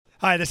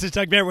Hi, this is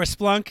Doug Bear with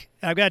Splunk.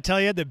 I've got to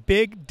tell you, the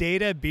Big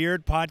Data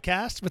Beard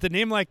podcast, with a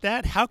name like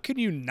that, how can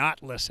you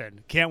not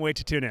listen? Can't wait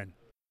to tune in.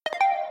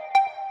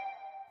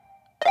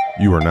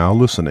 You are now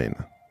listening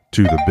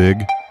to the Big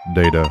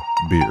Data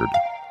Beard.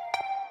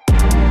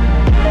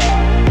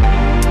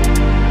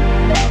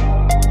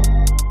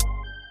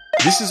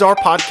 This is our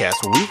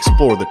podcast where we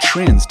explore the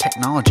trends,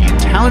 technology, and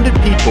talented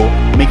people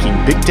making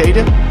big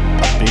data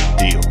a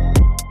big deal.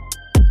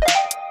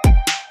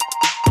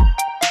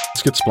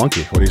 Let's get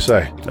Splunky. What do you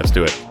say? Let's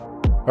do it.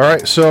 All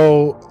right.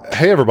 So,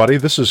 hey, everybody.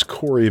 This is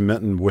Corey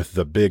Minton with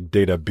the Big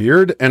Data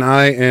Beard, and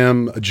I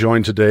am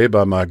joined today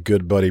by my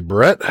good buddy,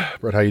 Brett.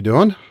 Brett, how you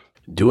doing?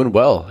 Doing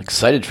well.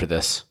 Excited for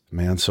this.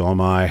 Man, so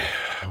am I.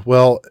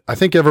 Well, I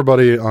think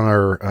everybody on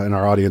in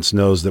our audience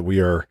knows that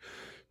we are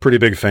pretty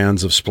big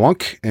fans of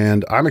Splunk,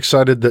 and I'm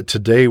excited that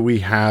today we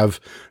have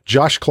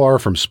Josh Klar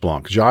from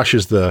Splunk. Josh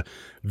is the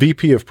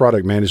VP of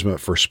Product Management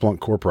for Splunk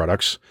Core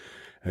Products.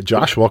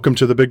 Josh, welcome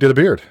to the Big Data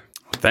Beard.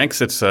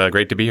 Thanks. It's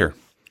great to be here.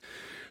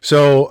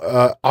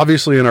 So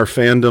obviously in our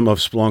fandom of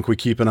Splunk, we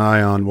keep an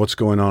eye on what's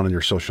going on in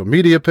your social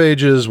media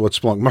pages, what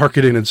Splunk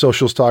marketing and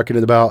social's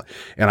talking about.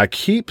 And I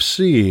keep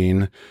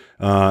seeing,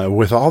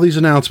 with all these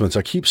announcements,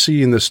 I keep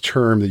seeing this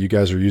term that you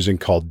guys are using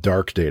called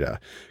dark data.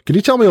 Can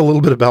you tell me a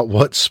little bit about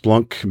what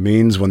Splunk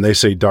means when they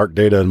say dark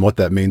data and what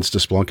that means to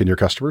Splunk and your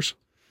customers?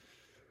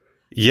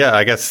 Yeah,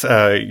 I guess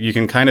you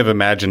can kind of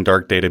imagine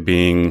dark data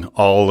being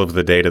all of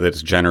the data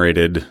that's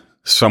generated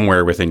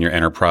somewhere within your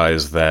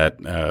enterprise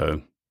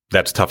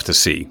that's tough to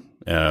see.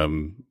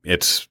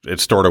 It's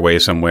stored away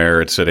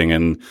somewhere. It's sitting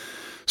in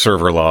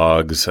server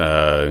logs.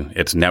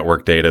 It's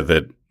network data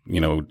that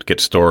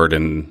gets stored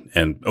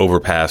and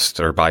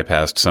overpassed or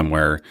bypassed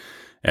somewhere.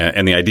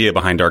 And the idea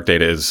behind dark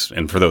data is,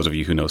 and for those of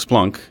you who know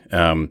Splunk,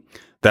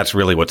 that's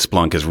really what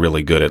Splunk is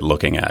really good at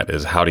looking at: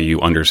 is how do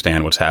you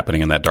understand what's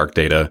happening in that dark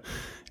data,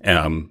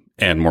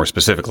 and more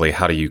specifically,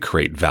 how do you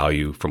create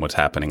value from what's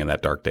happening in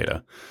that dark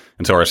data?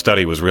 And so our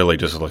study was really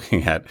just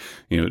looking at,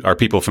 are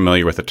people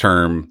familiar with the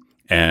term?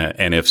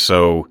 And if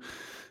so,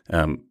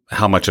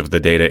 how much of the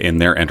data in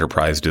their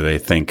enterprise do they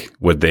think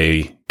would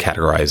they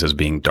categorize as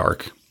being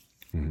dark?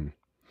 Mm-hmm.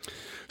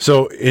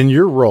 So in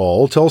your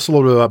role, tell us a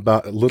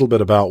little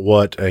bit about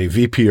what a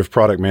VP of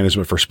Product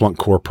Management for Splunk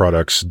Core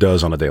Products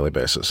does on a daily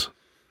basis.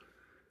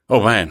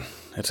 Oh man,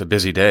 it's a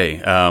busy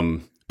day.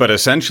 But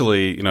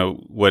essentially,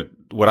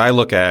 what I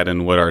look at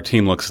and what our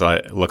team looks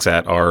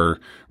at are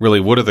really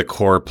what are the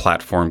core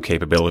platform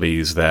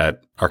capabilities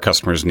that our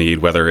customers need,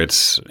 whether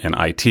it's in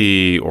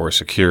IT or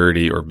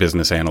security or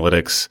business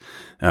analytics.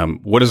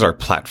 What does our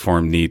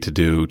platform need to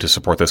do to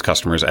support those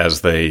customers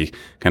as they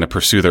kind of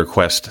pursue their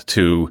quest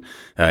to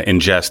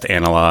ingest,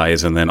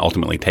 analyze, and then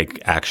ultimately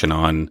take action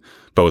on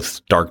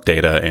both dark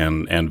data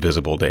and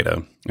visible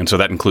data? And so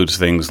that includes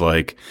things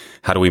like,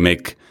 how do we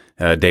make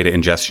data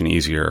ingestion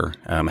easier?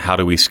 How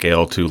do we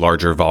scale to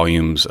larger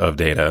volumes of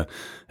data?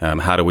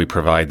 How do we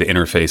provide the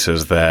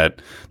interfaces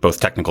that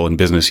both technical and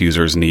business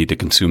users need to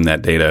consume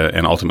that data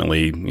and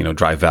ultimately,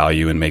 drive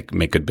value and make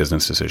good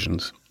business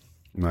decisions?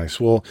 Nice.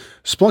 Well,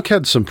 Splunk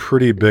had some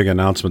pretty big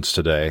announcements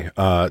today.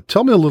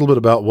 Tell me a little bit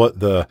about what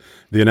the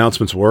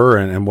announcements were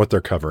and what they're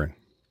covering.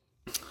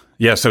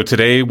 Yeah. So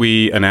today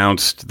we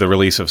announced the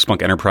release of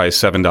Splunk Enterprise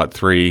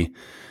 7.3.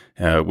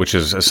 Which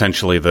is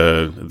essentially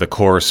the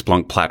core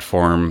Splunk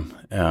platform.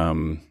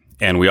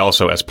 And we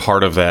also, as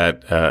part of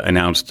that,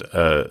 announced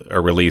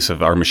a release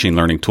of our machine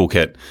learning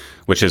toolkit,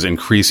 which is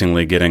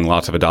increasingly getting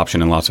lots of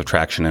adoption and lots of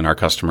traction in our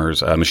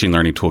customers, Machine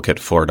Learning Toolkit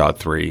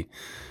 4.3.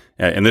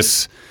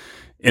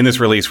 In this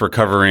release, we're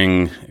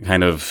covering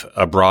kind of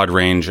a broad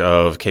range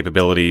of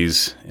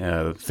capabilities,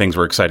 things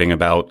we're exciting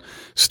about,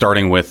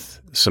 starting with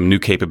some new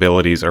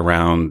capabilities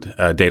around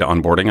data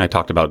onboarding. I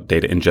talked about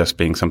data ingest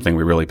being something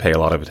we really pay a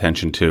lot of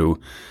attention to.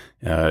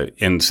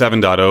 In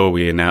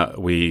 7.0,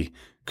 we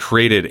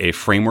created a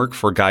framework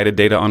for guided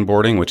data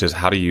onboarding, which is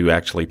how do you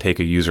actually take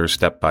a user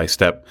step by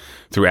step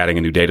through adding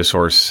a new data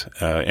source.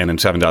 And in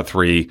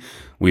 7.3,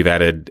 we've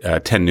added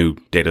 10 new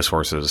data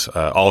sources,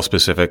 all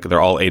specific. They're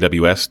all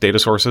AWS data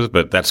sources,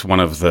 but that's one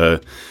of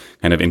the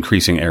kind of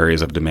increasing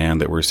areas of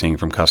demand that we're seeing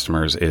from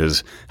customers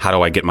is, how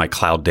do I get my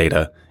cloud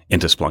data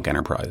into Splunk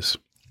Enterprise?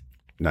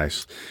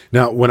 Nice.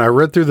 Now, when I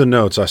read through the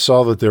notes, I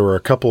saw that there were a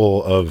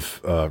couple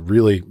of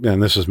really,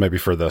 and this is maybe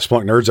for the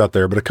Splunk nerds out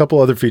there, but a couple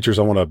other features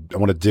I want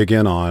to dig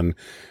in on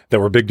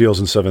that were big deals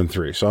in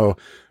 7.3. So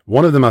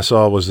one of them I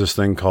saw was this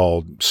thing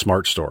called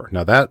Smart Store.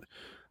 Now that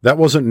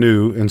wasn't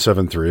new in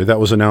 7.3. That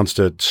was announced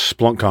at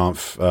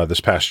SplunkConf this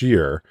past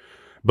year.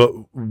 But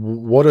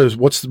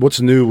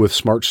what's new with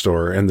Smart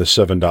Store and the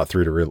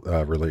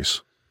 7.3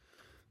 release?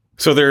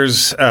 So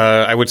there's,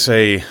 I would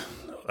say,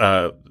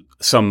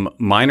 some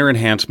minor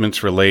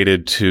enhancements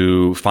related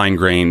to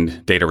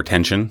fine-grained data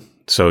retention.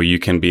 So you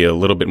can be a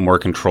little bit more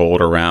controlled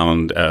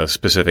around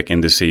specific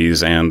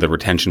indices and the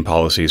retention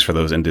policies for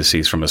those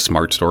indices from a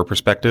Smart Store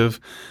perspective.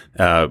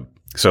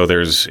 So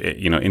there's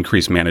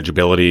increased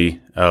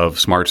manageability of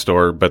Smart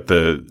Store, but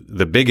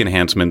the big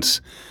enhancements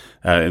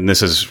and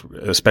this is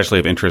especially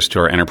of interest to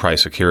our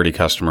enterprise security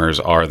customers,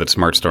 are that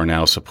SmartStore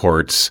now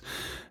supports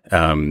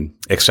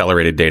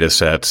accelerated data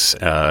sets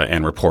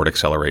and report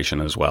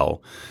acceleration as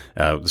well.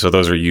 So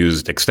those are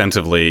used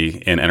extensively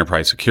in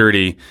enterprise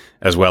security,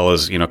 as well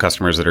as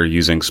customers that are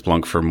using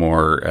Splunk for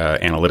more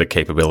analytic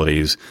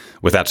capabilities.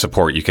 With that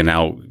support, you can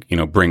now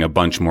bring a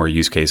bunch more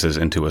use cases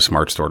into a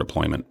SmartStore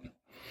deployment.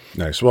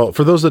 Nice. Well,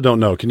 for those that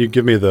don't know, can you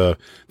give me the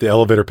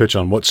elevator pitch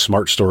on what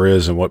SmartStore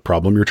is and what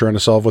problem you're trying to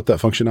solve with that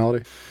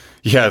functionality?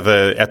 Yeah,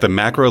 at the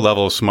macro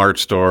level,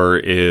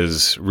 SmartStore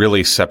is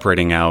really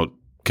separating out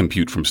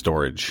compute from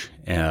storage.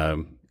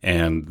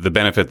 And the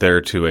benefit there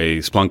to a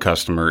Splunk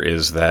customer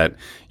is that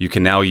you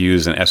can now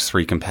use an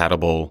S3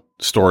 compatible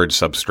storage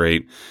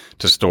substrate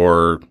to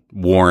store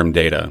warm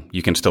data.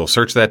 You can still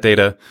search that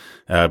data,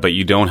 but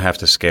you don't have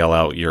to scale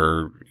out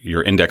your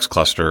index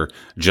cluster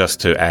just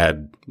to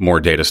add more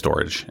data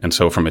storage. And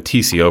so from a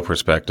TCO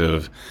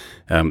perspective,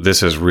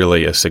 this is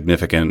really a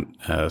significant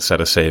set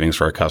of savings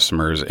for our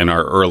customers. In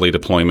our early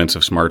deployments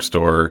of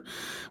SmartStore,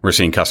 we're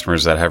seeing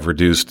customers that have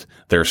reduced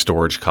their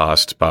storage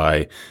costs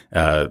by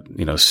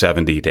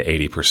 70 to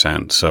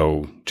 80%.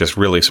 So just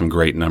really some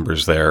great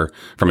numbers there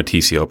from a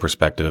TCO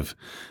perspective.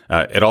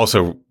 It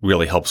also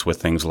really helps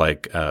with things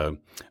like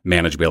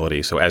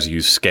manageability. So as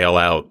you scale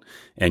out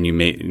and you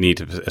may need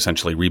to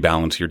essentially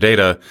rebalance your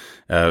data,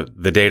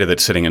 the data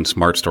that's sitting in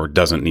SmartStore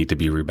doesn't need to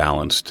be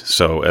rebalanced.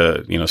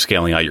 So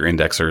scaling out your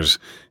indexers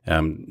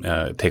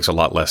takes a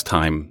lot less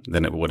time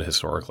than it would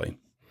historically.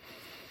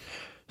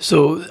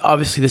 So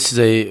obviously this is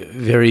a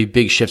very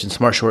big shift, and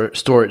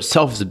SmartStore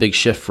itself is a big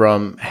shift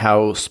from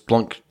how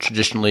Splunk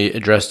traditionally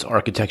addressed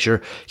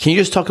architecture. Can you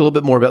just talk a little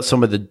bit more about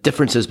some of the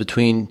differences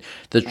between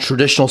the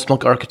traditional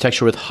Splunk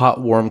architecture with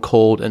hot, warm,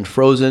 cold, and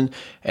frozen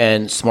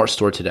and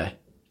SmartStore today?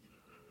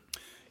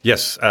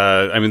 Yes.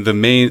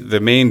 The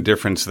main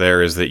difference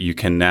there is that you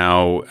can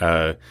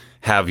now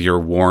have your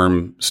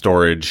warm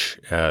storage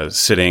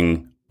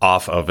sitting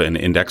off of an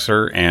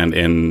indexer and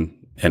in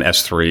an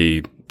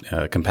S3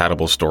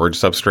 compatible storage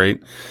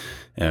substrate,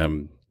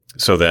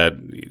 so that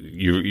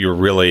you're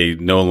really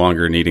no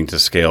longer needing to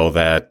scale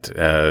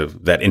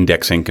that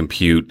indexing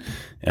compute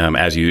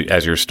as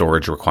your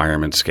storage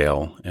requirements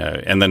scale.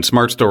 And then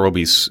SmartStore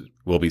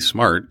will be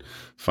smart,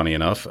 funny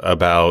enough,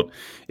 about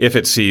if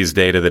it sees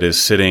data that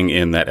is sitting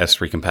in that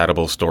S3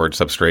 compatible storage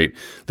substrate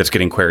that's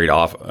getting queried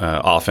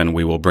often,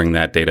 we will bring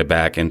that data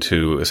back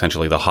into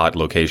essentially the hot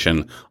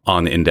location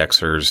on the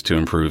indexers to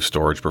improve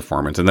storage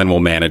performance. And then we'll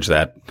manage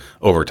that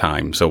over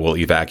time. So we'll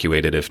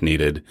evacuate it if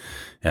needed.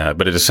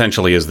 But it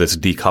essentially is this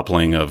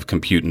decoupling of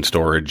compute and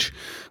storage,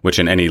 which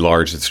in any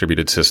large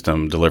distributed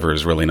system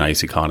delivers really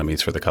nice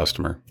economies for the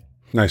customer.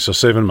 Nice. So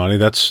saving money,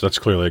 that's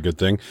clearly a good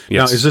thing.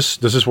 Yes. Now,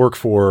 does this work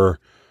for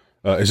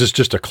is this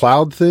just a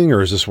cloud thing,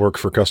 or does this work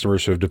for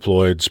customers who have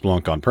deployed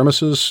Splunk on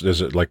premises? Is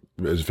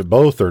it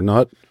both or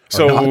not?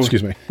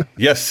 Excuse me.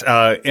 Yes.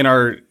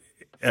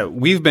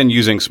 We've been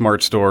using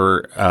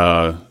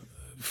SmartStore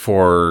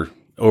for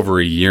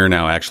over a year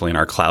now, actually, in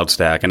our cloud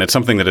stack. And it's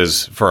something that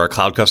is, for our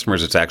cloud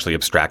customers, it's actually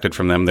abstracted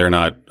from them. They're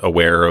not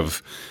aware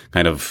of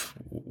kind of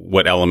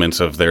what elements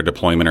of their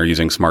deployment are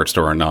using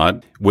SmartStore or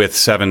not. With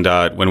 7.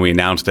 When we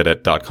announced it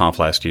at .conf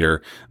last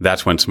year,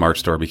 that's when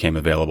SmartStore became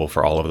available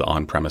for all of the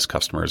on-premise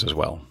customers as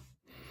well.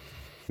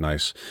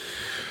 Nice.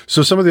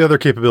 So some of the other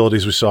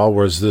capabilities we saw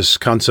was this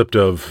concept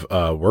of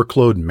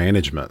workload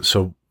management.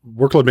 So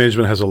workload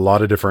management has a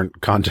lot of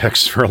different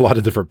contexts for a lot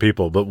of different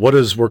people, but what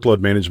does workload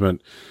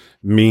management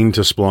mean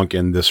to Splunk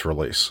in this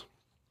release?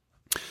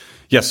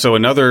 Yes. So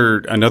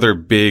another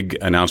big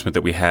announcement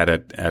that we had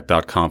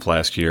at .conf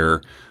last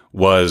year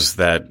was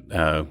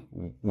that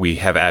we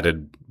have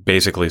added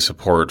basically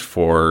support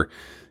for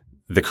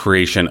the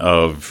creation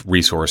of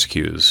resource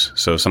queues.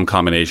 So some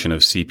combination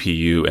of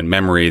CPU and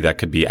memory that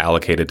could be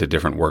allocated to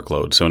different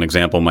workloads. So an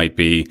example might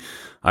be,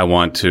 I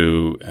want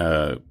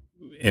to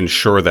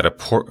ensure that a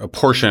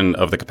portion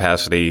of the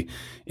capacity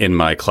in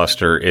my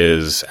cluster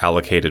is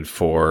allocated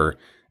for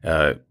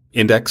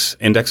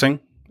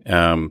indexing.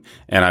 And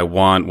I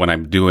want, when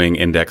I'm doing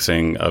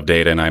indexing of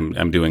data and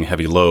I'm doing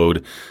heavy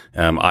load,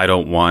 I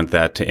don't want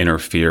that to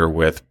interfere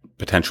with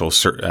potential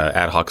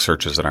ad hoc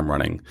searches that I'm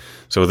running.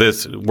 So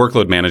this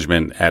workload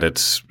management at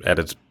its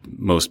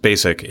most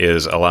basic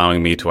is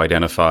allowing me to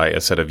identify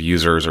a set of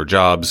users or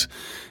jobs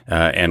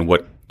and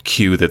what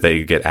queue that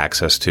they get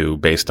access to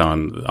based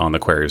on the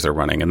queries they're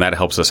running. And that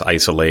helps us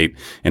isolate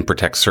and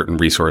protect certain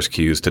resource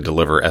queues to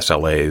deliver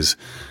SLAs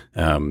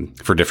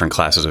for different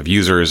classes of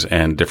users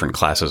and different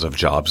classes of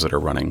jobs that are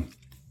running.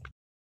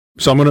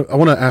 So I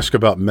want to ask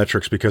about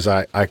metrics, because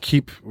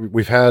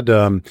we've had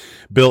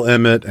Bill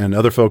Emmett and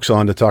other folks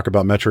on to talk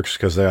about metrics,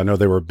 because I know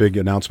they were big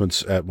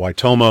announcements at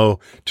Waitomo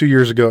 2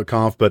 years ago at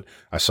Conf, but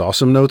I saw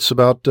some notes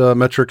about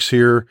metrics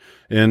here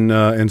in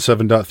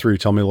 7.3.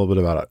 Tell me a little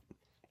bit about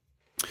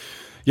it.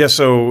 Yeah,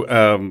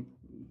 so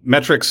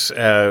metrics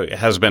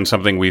has been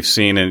something we've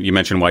seen, and you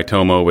mentioned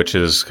Waitomo, which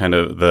is kind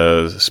of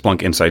the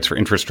Splunk Insights for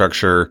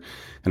infrastructure,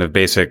 kind of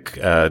basic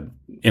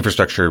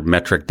infrastructure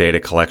metric data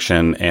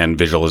collection and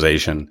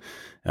visualization.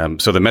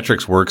 So the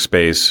Metrics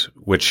Workspace,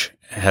 which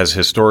has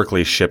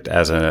historically shipped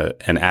as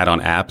an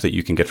add-on app that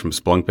you can get from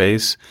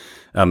Splunkbase,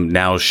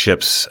 now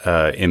ships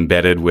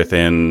embedded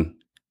within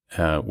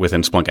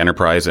Splunk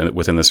Enterprise, and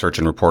within the search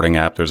and reporting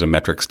app, there's a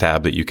metrics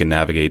tab that you can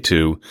navigate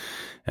to,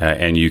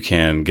 and you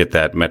can get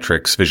that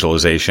metrics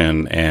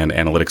visualization and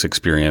analytics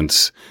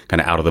experience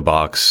kind of out of the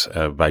box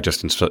by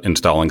just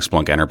installing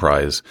Splunk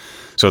Enterprise.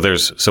 So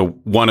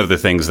one of the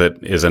things that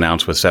is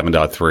announced with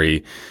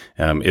 7.3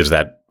 is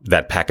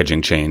that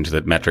packaging change,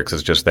 that metrics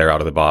is just there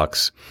out of the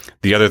box.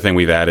 The other thing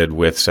we've added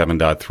with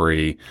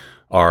 7.3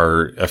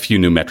 are a few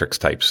new metrics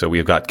types. So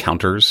we've got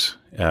counters,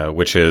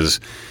 which is,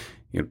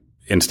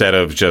 instead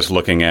of just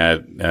looking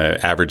at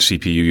average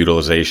CPU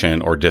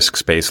utilization or disk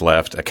space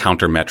left, a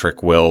counter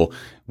metric will,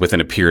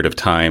 within a period of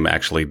time,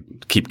 actually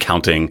keep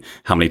counting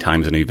how many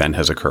times an event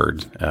has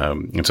occurred.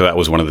 And so that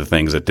was one of the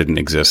things that didn't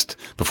exist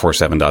before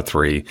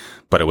 7.3,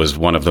 but it was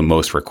one of the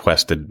most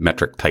requested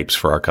metric types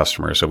for our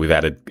customers. So we've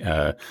added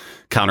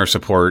counter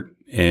support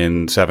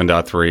in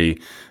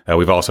 7.3.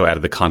 We've also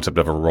added the concept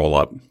of a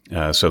roll-up.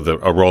 So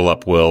a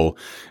roll-up will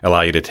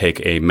allow you to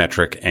take a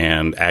metric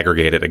and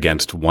aggregate it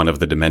against one of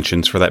the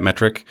dimensions for that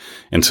metric.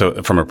 And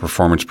so from a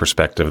performance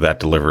perspective, that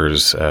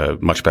delivers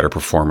much better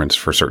performance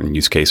for certain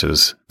use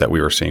cases that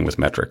we were seeing with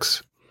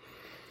metrics.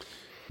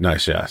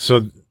 Nice, yeah.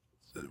 So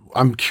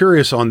I'm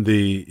curious on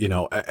the,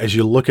 as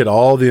you look at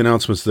all the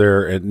announcements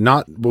there,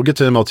 we'll get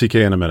to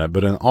MLTK in a minute,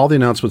 but in all the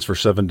announcements for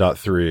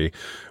 7.3,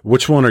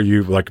 which one are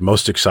you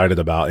most excited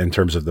about in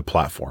terms of the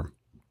platform?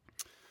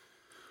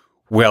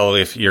 Well,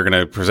 if you're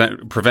going to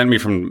prevent me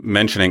from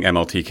mentioning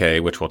MLTK,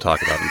 which we'll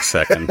talk about in a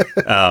second.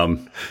 I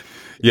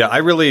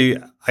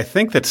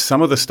think that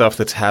some of the stuff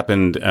that's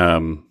happened,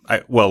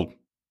 I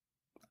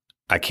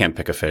can't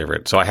pick a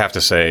favorite. So I have to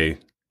say,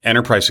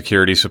 enterprise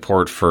security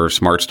support for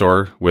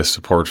SmartStore with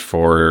support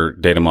for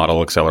data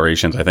model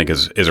accelerations, I think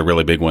is a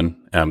really big one.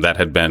 That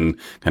had been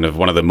kind of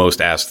one of the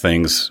most asked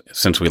things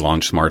since we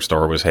launched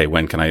SmartStore was, hey,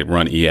 when can I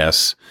run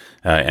ES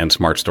and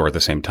SmartStore at the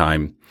same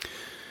time?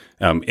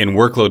 In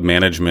workload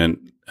management,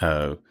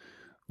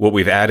 what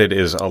we've added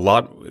is in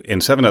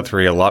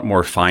 7.3, a lot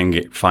more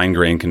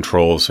fine-grained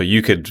controls. So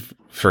you could,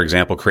 for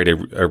example, create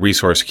a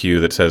resource queue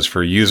that says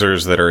for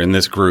users that are in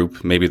this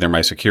group, maybe they're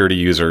my security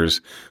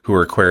users who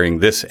are querying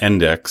this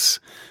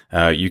index,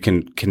 you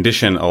can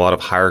condition a lot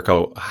of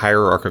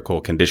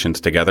hierarchical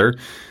conditions together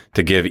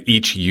to give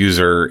each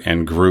user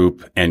and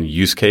group and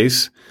use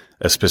case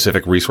a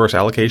specific resource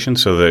allocation.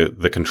 So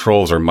the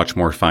controls are much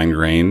more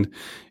fine-grained.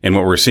 And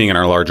what we're seeing in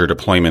our larger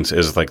deployments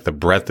is the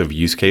breadth of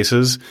use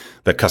cases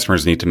that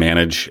customers need to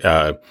manage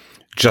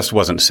just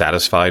wasn't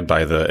satisfied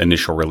by the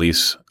initial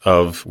release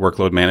of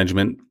workload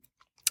management.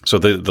 So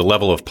the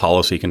level of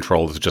policy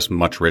control is just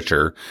much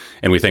richer.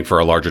 And we think for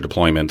our larger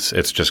deployments,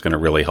 it's just going to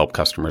really help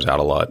customers out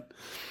a lot.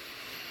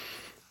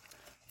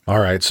 All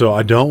right. So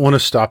I don't want to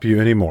stop you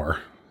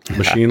anymore.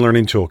 Machine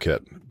Learning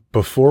Toolkit.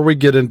 Before we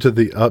get into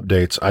the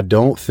updates, I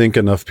don't think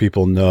enough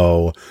people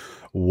know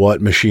what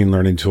Machine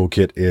Learning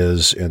Toolkit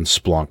is in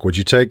Splunk. Would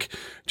you take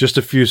just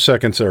a few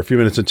seconds or a few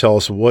minutes and tell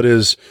us what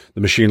is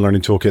the Machine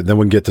Learning Toolkit? Then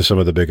we can get to some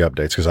of the big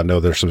updates because I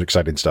know there's some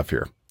exciting stuff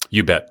here.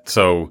 You bet.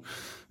 So,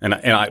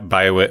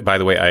 by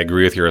the way, I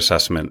agree with your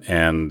assessment,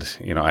 and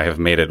I have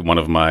made it one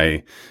of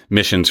my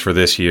missions for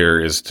this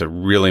year is to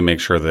really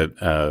make sure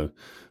that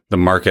the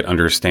market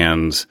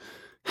understands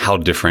how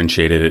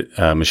differentiated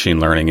machine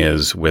learning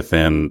is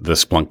within the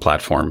Splunk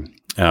platform.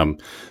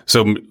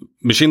 So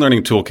Machine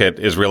Learning Toolkit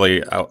is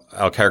really,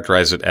 I'll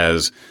characterize it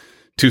as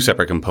two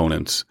separate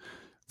components.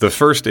 The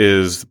first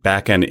is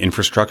back-end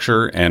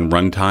infrastructure and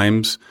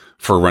runtimes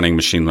for running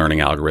machine learning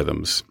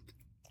algorithms.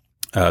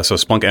 So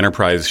Splunk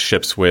Enterprise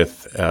ships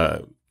with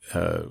or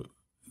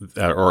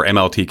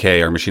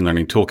MLTK, our Machine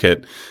Learning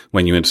Toolkit.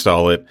 When you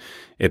install it,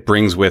 it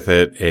brings with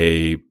it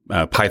a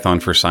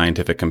Python for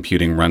scientific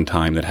computing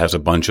runtime that has a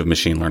bunch of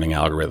machine learning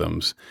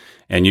algorithms.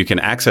 And you can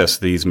access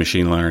these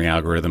machine learning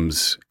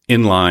algorithms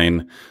in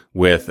line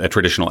with a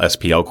traditional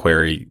SPL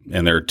query.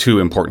 And there are two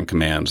important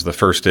commands. The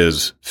first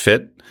is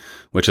fit,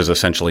 which is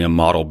essentially a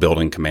model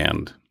building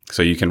command.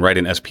 So you can write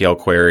an SPL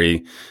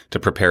query to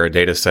prepare a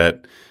data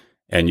set,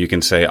 and you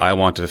can say, I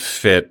want to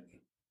fit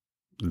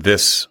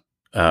this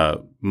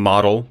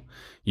model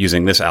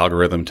using this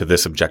algorithm to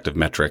this objective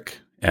metric.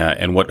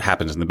 And what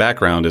happens in the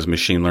background is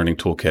Machine Learning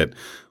Toolkit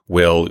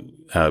will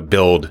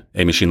build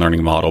a machine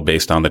learning model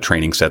based on the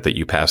training set that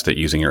you passed it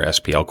using your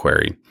SPL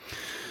query.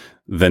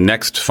 The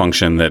next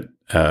function that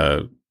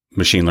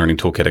Machine Learning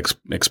Toolkit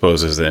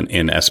exposes in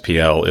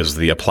SPL is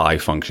the apply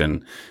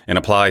function. And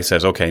apply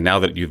says, okay, now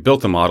that you've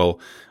built the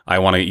model, I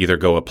want to either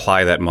go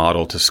apply that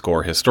model to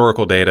score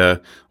historical data,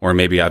 or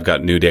maybe I've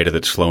got new data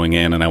that's flowing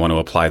in and I want to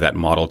apply that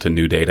model to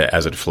new data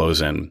as it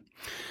flows in.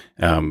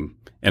 And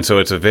so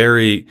it's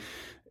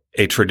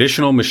a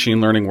traditional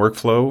machine learning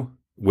workflow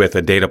with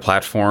a data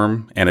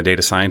platform and a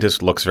data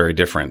scientist looks very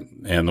different.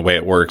 And the way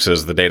it works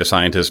is the data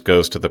scientist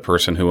goes to the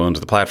person who owns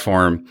the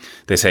platform.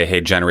 They say,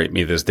 hey, generate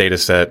me this data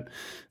set.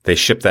 They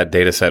ship that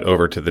data set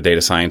over to the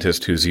data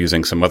scientist who's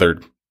using some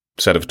other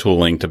set of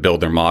tooling to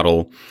build their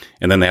model.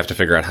 And then they have to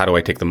figure out, how do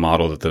I take the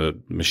model that the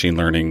machine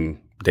learning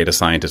data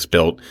scientist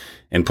built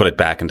and put it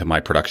back into my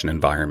production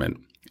environment?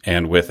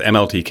 And with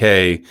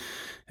MLTK,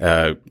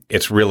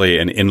 it's really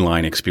an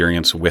inline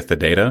experience with the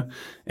data.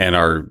 And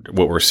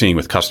what we're seeing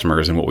with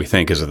customers and what we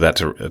think is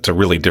that it's a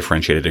really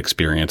differentiated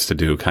experience to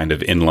do kind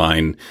of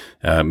inline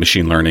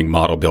machine learning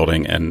model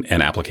building and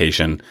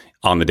application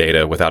on the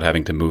data without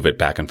having to move it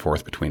back and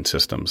forth between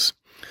systems.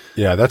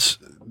 Yeah, that's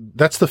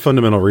the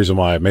fundamental reason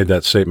why I made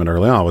that statement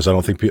early on, was I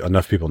don't think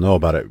enough people know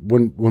about it.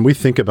 When we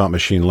think about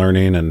machine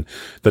learning and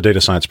the data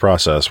science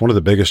process, one of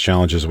the biggest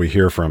challenges we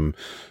hear from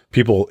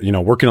people,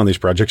 working on these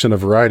projects in a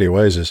variety of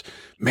ways is,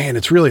 man,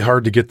 it's really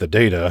hard to get the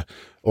data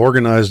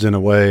organized in a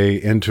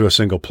way into a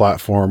single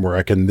platform where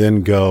I can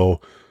then go,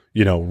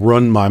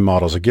 run my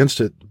models against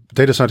it.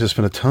 Data scientists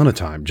spend a ton of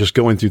time just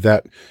going through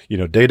that,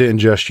 data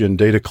ingestion,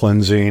 data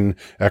cleansing,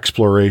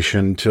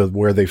 exploration to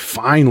where they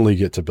finally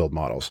get to build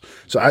models.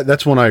 So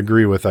that's when I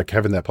agree with like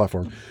having that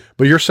platform.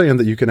 But you're saying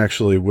that you can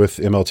actually, with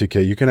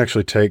MLTK, you can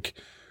actually take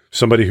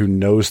somebody who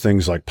knows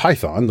things like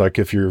Python, like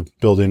if you're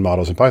building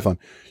models in Python,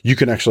 you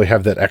can actually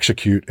have that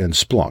execute in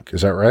Splunk.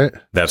 Is that right?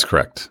 That's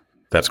correct.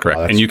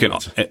 And you can,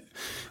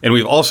 and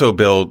we've also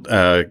built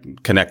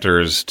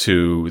connectors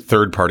to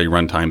third-party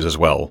runtimes as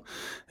well.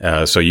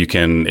 So you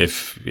can,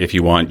 if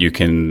you want, you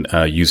can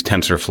use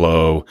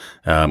TensorFlow,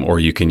 or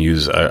you can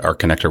use our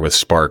connector with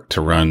Spark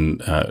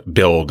to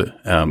build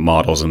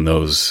models in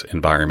those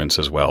environments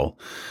as well.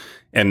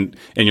 And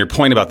your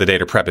point about the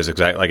data prep is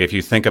exactly like, if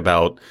you think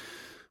about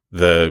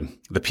the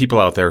people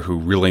out there who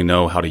really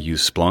know how to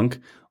use Splunk,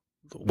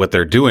 what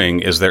they're doing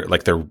is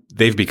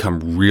they've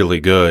become really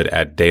good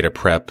at data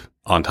prep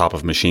on top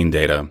of machine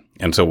data.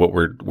 And so what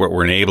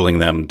we're enabling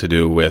them to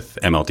do with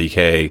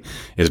MLTK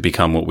is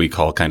become what we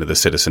call kind of the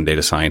citizen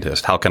data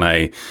scientist. How can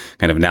I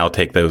kind of now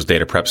take those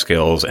data prep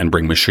skills and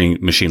bring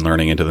machine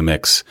learning into the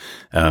mix,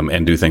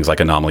 and do things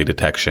like anomaly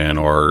detection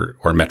or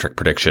metric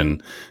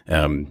prediction,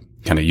 kind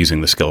of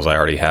using the skills I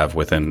already have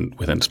within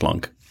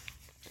Splunk.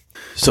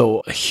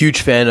 So a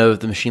huge fan of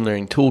the machine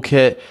learning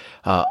toolkit.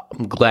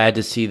 I'm glad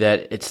to see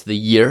that it's the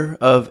year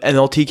of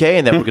MLTK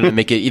and that we're going to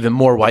make it even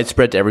more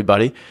widespread to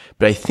everybody.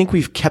 But I think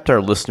we've kept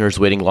our listeners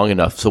waiting long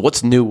enough. So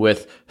what's new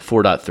with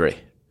 4.3?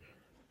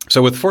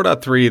 So with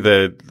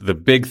 4.3, the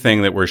big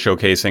thing that we're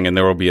showcasing, and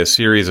there will be a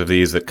series of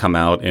these that come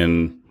out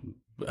in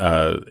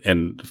 4.4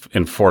 and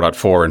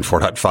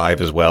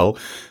 4.5 as well,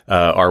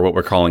 are what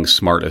we're calling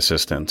smart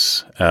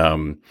assistants.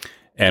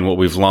 And what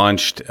we've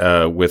launched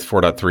with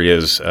 4.3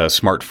 is a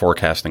smart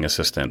forecasting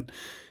assistant.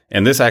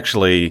 And this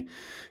actually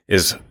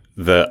is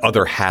the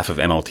other half of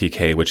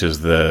MLTK, which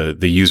is the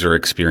user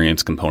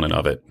experience component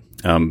of it.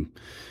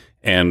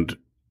 And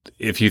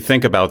if you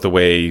think about the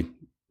way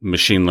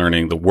machine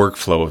learning, the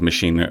workflow of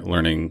machine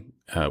learning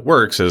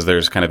works, is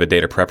there's kind of a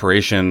data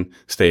preparation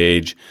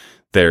stage,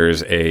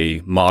 there's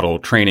a model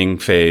training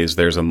phase,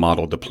 there's a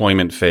model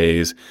deployment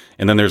phase,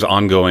 and then there's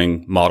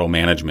ongoing model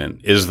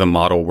management. Is the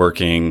model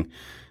working?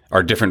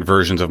 Are different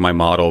versions of my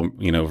model,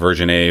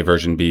 version A,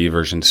 version B,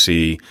 version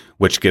C,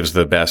 which gives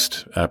the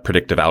best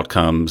predictive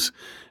outcomes?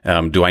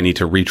 Do I need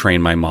to retrain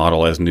my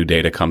model as new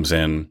data comes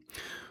in?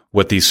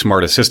 What these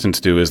smart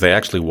assistants do is they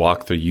actually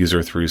walk the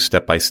user through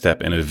step by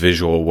step in a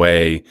visual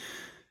way.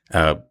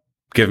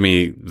 Give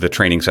me the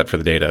training set for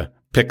the data,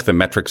 pick the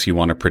metrics you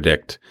want to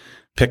predict,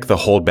 pick the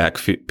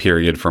holdback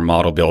period for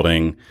model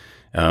building,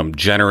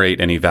 generate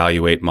and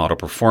evaluate model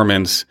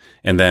performance,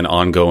 and then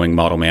ongoing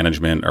model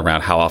management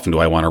around how often do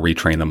I want to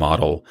retrain the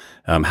model?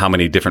 How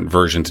many different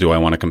versions do I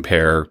want to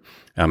compare?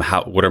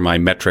 What are my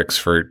metrics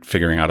for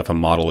figuring out if a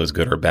model is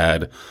good or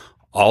bad?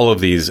 All of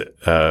these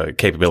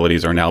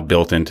capabilities are now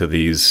built into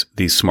these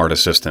smart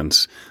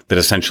assistants that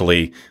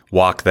essentially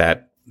walk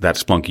that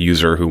Splunk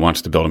user who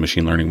wants to build a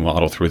machine learning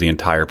model through the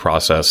entire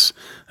process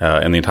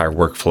and the entire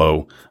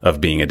workflow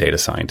of being a data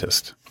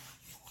scientist.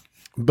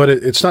 But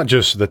it's not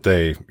just that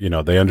they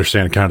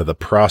understand kind of the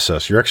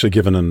process. You're actually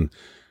giving them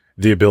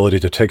the ability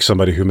to take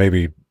somebody who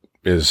maybe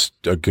is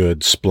a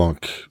good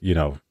Splunk,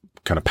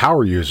 kind of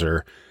power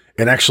user,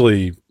 and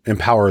actually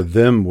empower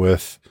them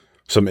with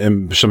some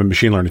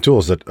machine learning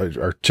tools that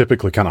are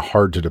typically kind of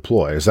hard to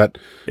deploy. Is that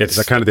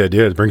kind of the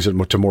idea? It brings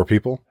it to more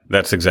people?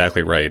 That's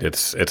exactly right.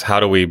 It's how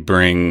do we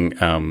bring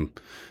kind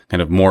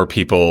of more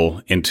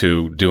people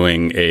into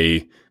doing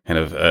a kind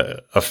of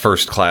a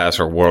first-class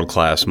or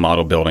world-class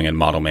model building and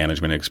model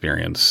management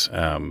experience.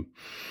 And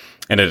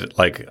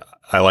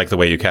I like the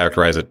way you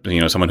characterize it.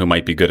 Someone who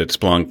might be good at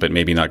Splunk, but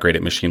maybe not great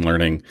at machine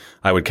learning.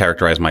 I would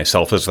characterize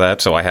myself as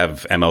that. So I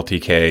have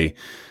MLTK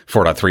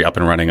 4.3 up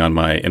and running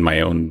in my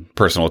own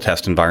personal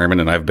test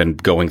environment. And I've been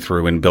going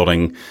through and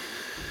building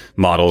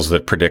models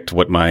that predict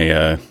what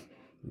my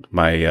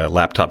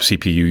laptop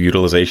CPU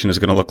utilization is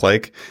going to look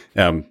like.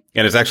 And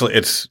it's actually,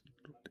 it's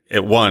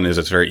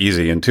very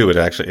easy, and two,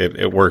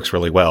 it works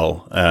really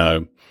well.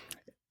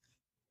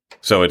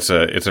 So it's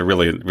a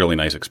really, really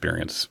nice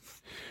experience.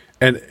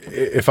 And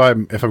if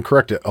I'm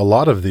correct, a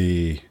lot of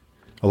the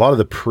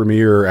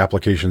premier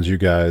applications you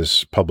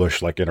guys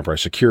publish, like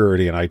enterprise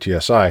security and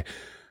ITSI,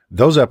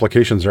 those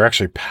applications are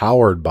actually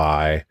powered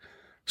by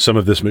some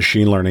of this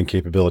machine learning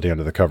capability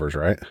under the covers,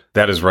 right?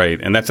 That is right.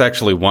 And that's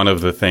actually one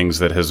of the things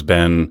that has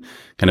been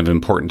kind of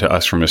important to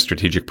us from a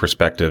strategic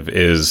perspective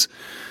is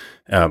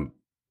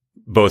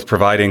both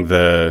providing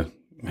the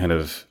kind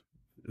of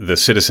the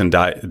citizen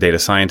data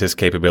scientist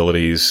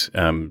capabilities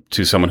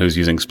to someone who's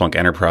using Splunk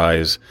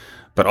Enterprise,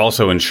 but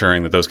also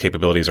ensuring that those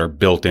capabilities are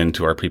built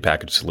into our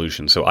prepackaged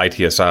solution. So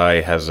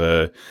ITSI has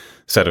a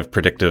set of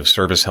predictive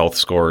service health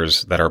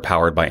scores that are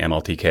powered by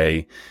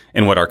MLTK.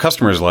 And what our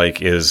customers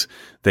like is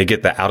they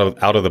get the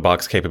out of the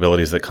box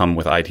capabilities that come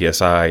with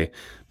ITSI,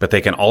 but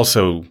they can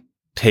also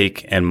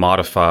take and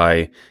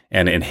modify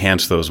and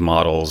enhance those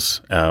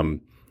models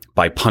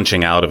by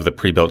punching out of the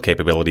pre-built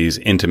capabilities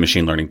into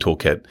Machine Learning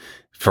Toolkit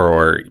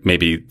for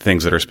maybe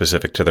things that are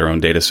specific to their own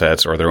data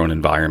sets or their own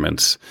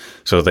environments.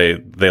 So they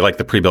like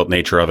the pre-built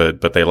nature of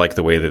it, but they like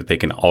the way that they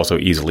can also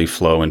easily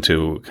flow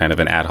into kind of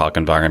an ad hoc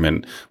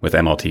environment with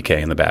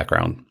MLTK in the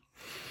background.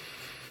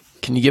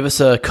 Can you give us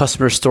a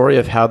customer story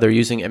of how they're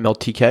using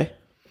MLTK?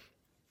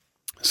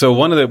 So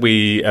one that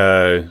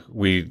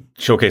we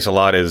showcase a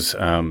lot is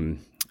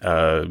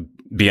BMW.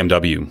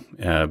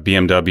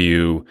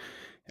 BMW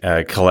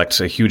collects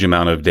a huge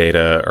amount of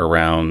data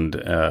around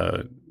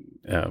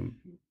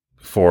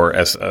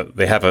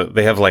they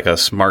have like a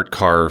smart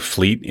car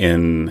fleet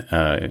in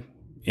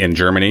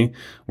Germany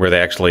where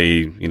they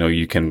actually,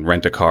 you can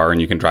rent a car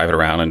and you can drive it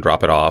around and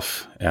drop it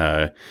off.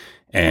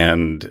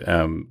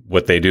 And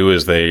what they do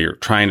is they're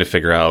trying to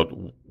figure out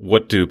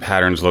what do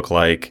patterns look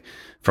like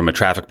from a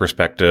traffic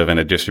perspective and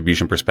a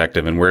distribution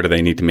perspective, and where do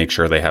they need to make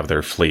sure they have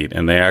their fleet.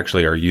 And they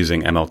actually are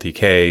using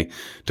MLTK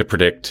to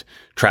predict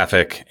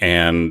traffic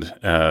and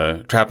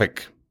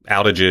traffic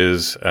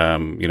outages.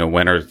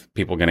 When are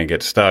people going to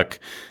get stuck?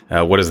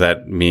 What does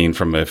that mean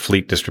from a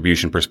fleet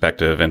distribution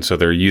perspective? And so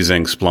they're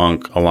using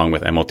Splunk along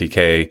with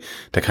MLTK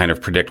to kind of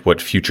predict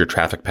what future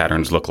traffic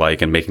patterns look like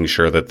and making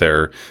sure that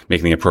they're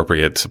making the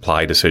appropriate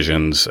supply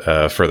decisions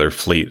for their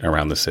fleet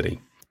around the city.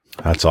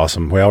 That's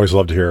awesome. We always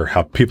love to hear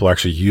how people are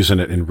actually using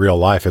it in real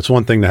life. It's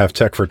one thing to have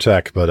tech for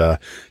tech, but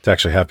to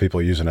actually have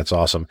people using it's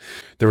awesome.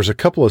 There was a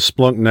couple of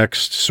Splunk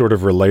Next sort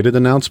of related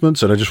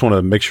announcements, and I just want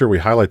to make sure we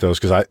highlight those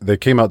because they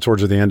came out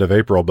towards the end of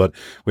April, but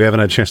we haven't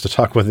had a chance to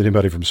talk with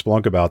anybody from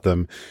Splunk about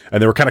them,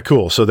 and they were kind of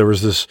cool. So there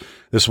was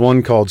this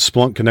one called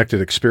Splunk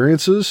Connected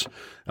Experiences,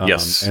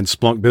 yes, and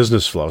Splunk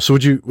Business Flow. So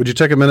would you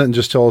take a minute and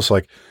just tell us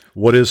like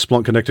what is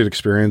Splunk Connected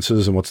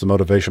Experiences and what's the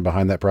motivation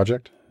behind that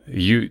project?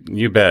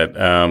 You bet.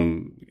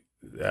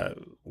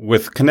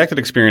 With Connected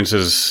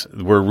Experiences,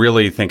 we're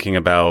really thinking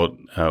about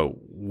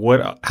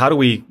how do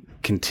we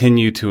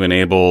continue to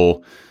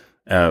enable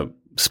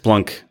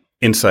Splunk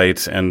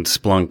insights and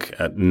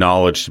Splunk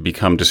knowledge to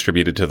become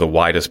distributed to the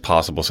widest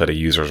possible set of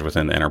users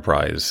within the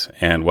enterprise.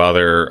 And while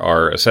there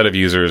are a set of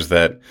users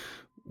that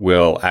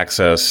will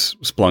access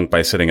Splunk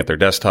by sitting at their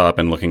desktop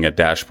and looking at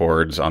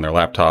dashboards on their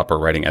laptop or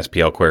writing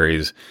SPL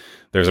queries,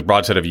 there's a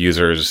broad set of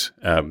users,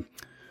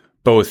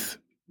 both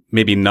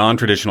maybe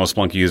non-traditional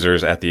Splunk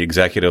users at the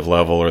executive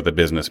level or the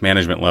business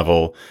management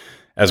level,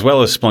 as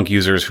well as Splunk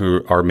users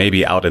who are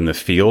maybe out in the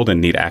field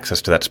and need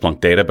access to that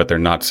Splunk data, but they're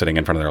not sitting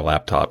in front of their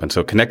laptop. And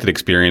so Connected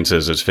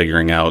Experiences is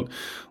figuring out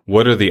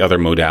what are the other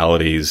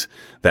modalities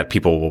that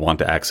people will want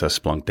to access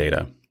Splunk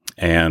data.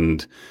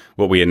 And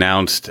what we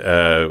announced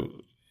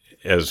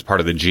as part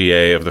of the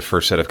GA of the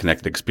first set of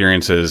Connected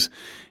Experiences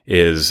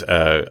is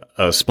a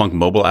Splunk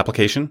mobile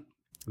application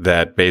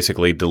that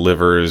basically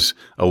delivers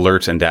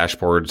alerts and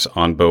dashboards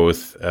on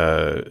both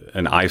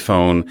an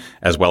iPhone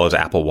as well as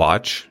Apple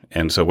Watch.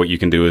 And so what you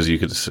can do is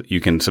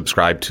you can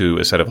subscribe to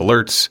a set of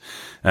alerts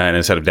and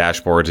a set of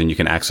dashboards, and you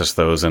can access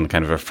those in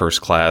kind of a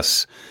first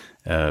class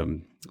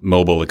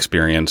mobile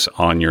experience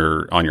on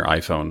your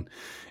iPhone.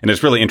 And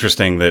it's really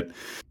interesting that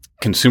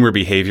consumer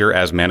behavior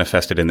as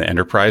manifested in the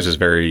enterprise is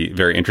very,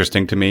 very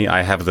interesting to me.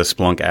 I have the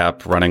Splunk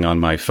app running on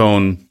my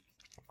phone,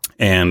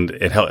 and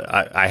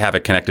I have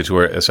it connected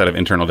to a set of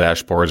internal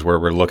dashboards where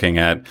we're looking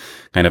at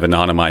kind of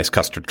anonymized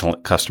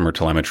customer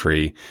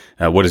telemetry.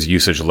 What does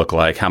usage look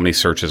like? How many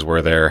searches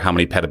were there? How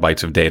many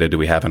petabytes of data do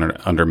we have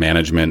under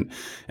management?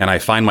 And I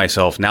find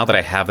myself, now that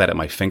I have that at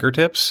my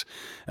fingertips,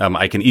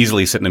 I can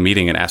easily sit in a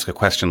meeting and ask a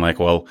question like,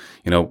 well,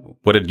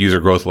 what did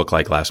user growth look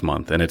like last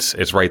month? And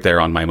it's right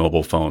there on my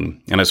mobile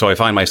phone. And so I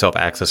find myself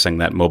accessing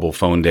that mobile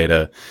phone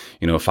data,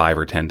 5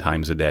 or 10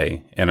 times a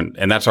day.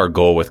 And that's our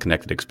goal with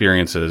Connected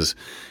Experiences,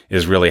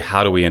 is really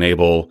how do we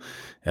enable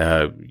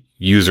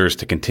users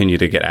to continue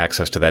to get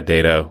access to that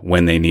data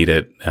when they need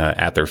it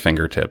at their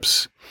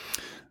fingertips.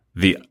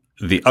 The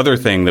other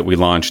thing that we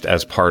launched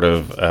as part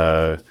of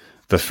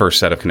the first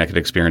set of Connected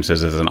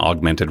Experiences is an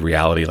augmented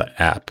reality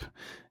app.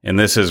 And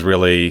this is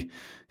really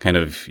kind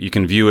of, you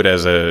can view it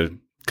as a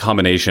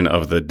combination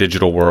of the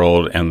digital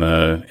world and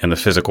the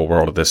physical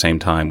world at the same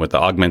time. What the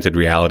augmented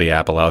reality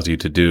app allows you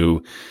to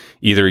do,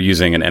 either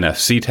using an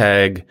NFC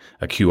tag,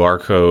 a QR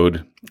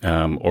code,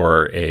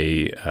 or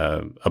a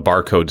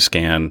barcode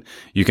scan,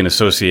 you can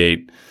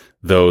associate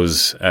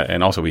those,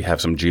 and also we have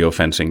some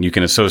geofencing. You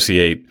can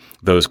associate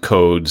those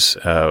codes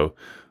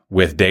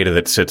with data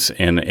that sits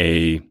in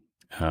a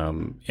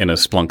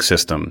Splunk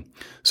system.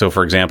 So,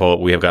 for example,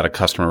 we have got a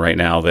customer right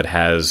now that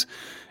has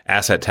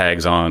asset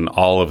tags on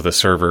all of the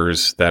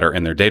servers that are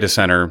in their data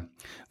center.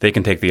 They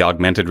can take the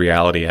augmented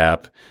reality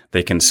app,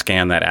 they can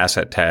scan that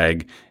asset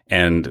tag,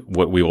 and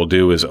what we will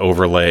do is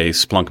overlay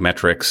Splunk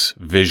metrics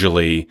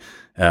visually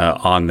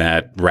on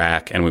that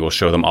rack, and we will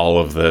show them all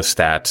of the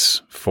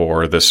stats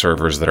for the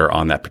servers that are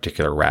on that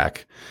particular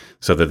rack,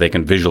 so that they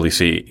can visually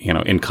see,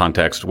 in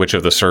context, which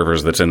of the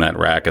servers that's in that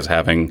rack is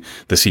having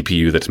the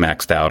CPU that's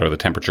maxed out or the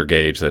temperature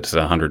gauge that's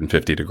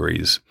 150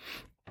 degrees.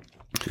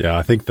 Yeah,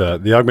 I think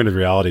the augmented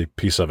reality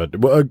piece of it,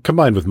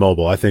 combined with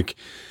mobile, I think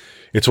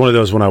it's one of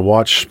those, when I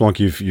watch Splunk,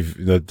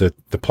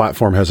 the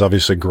platform has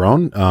obviously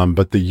grown,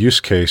 but the use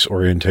case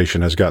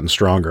orientation has gotten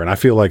stronger. And I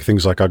feel like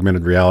things like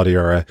augmented reality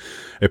are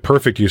a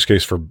perfect use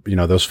case for,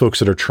 those folks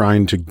that are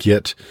trying to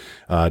get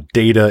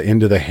data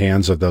into the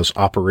hands of those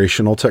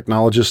operational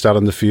technologists out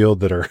in the field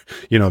that are,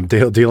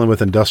 dealing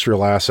with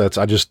industrial assets.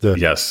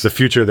 The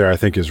future there, I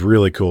think, is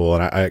really cool.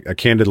 And I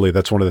candidly,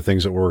 that's one of the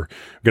things that we're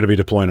going to be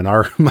deploying in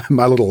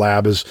my little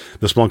lab is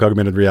the Splunk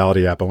augmented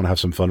reality app. I want to have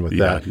some fun with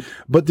that.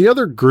 But the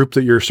other group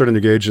that you're starting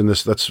to engage in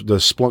this, that's the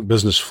Splunk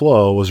Business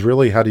Flow, was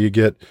really how do you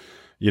get,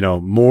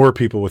 more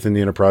people within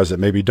the enterprise that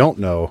maybe don't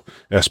know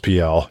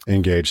SPL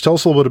engaged. Tell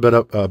us a little bit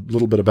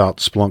about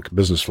Splunk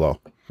Business Flow.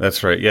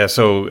 That's right. Yeah.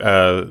 So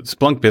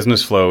Splunk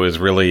Business Flow is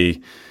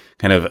really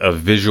kind of a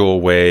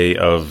visual way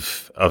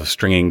of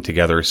stringing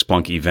together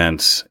Splunk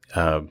events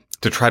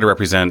to try to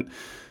represent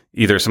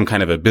either some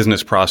kind of a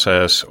business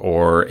process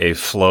or a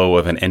flow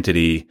of an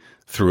entity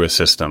through a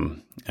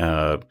system.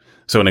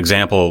 So an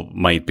example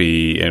might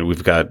be, and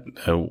we've got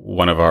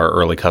one of our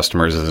early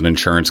customers is an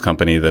insurance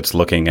company that's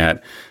looking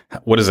at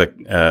what does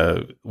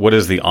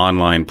the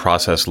online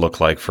process look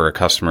like for a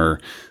customer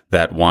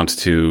that wants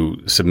to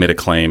submit a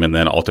claim and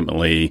then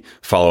ultimately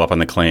follow up on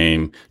the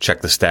claim,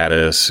 check the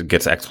status,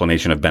 gets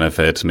explanation of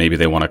benefits. Maybe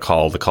they want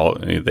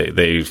to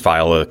they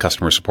file a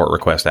customer support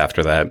request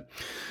after that.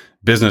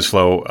 Business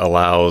Flow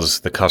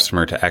allows the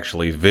customer to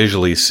actually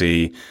visually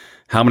see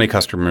how many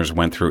customers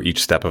went through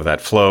each step of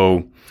that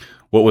flow.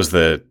 What was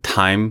the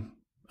time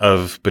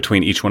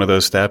between each one of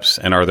those steps?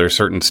 And are there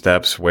certain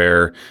steps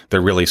where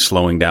they're really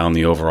slowing down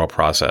the overall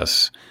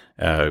process?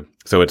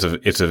 So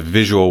it's a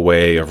visual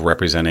way of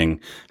representing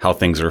how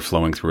things are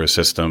flowing through a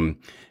system.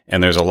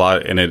 And there's a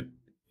lot in it,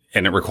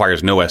 and it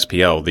requires no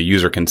SPL. The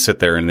user can sit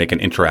there and they can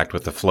interact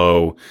with the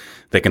flow.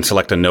 They can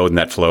select a node in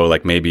that flow,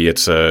 like maybe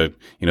it's the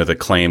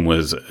claim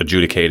was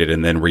adjudicated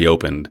and then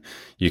reopened.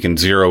 You can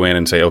zero in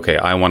and say, okay,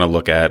 I want to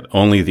look at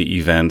only the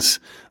events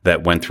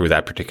that went through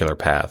that particular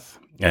path.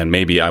 And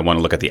maybe I want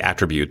to look at the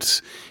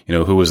attributes,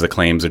 who was the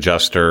claims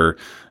adjuster,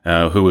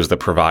 who was the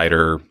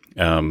provider,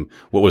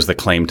 what was the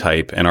claim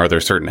type, and are there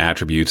certain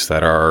attributes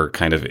that are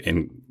kind of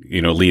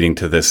leading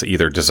to this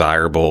either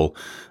desirable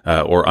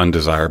or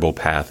undesirable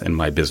path in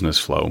my business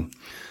flow.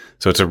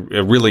 So it's a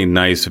really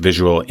nice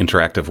visual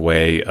interactive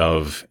way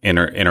of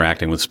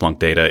interacting with Splunk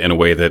data in a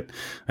way that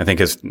I think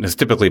has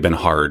typically been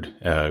hard.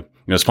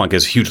 Splunk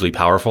is hugely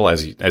powerful,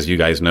 as you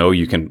guys know.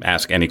 You can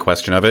ask any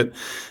question of it,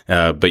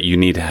 but you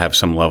need to have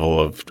some level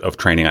of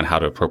training on how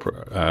to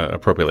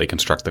appropriately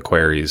construct the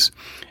queries.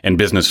 And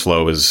Business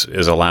Flow is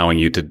allowing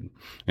you to,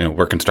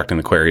 we're constructing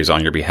the queries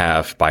on your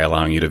behalf by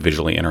allowing you to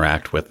visually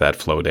interact with that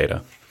flow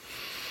data.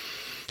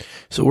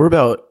 So we're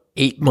about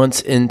 8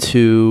 months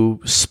into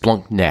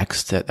Splunk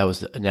Next. That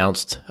was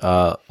announced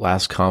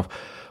last conf.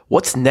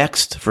 What's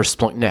next for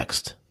Splunk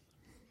Next?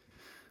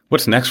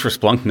 What's next for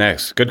Splunk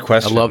Next? Good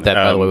question. I love that,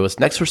 by the way. What's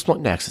next for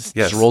Splunk Next? It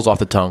just rolls off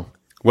the tongue.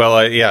 Well,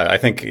 I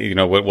think,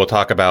 we'll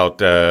talk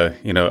about,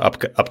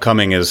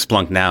 upcoming is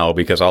Splunk Now,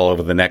 because all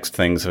of the next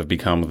things have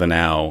become the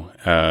now.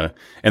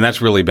 And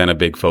that's really been a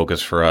big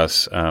focus for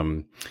us,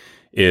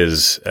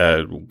 is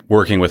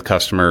working with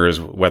customers,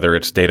 whether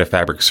it's data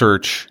fabric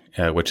search,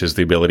 which is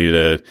the ability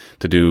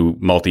to do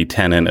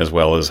multi-tenant as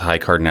well as high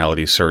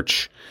cardinality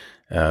search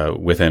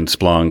within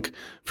Splunk,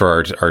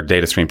 for our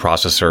data stream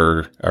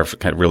processor,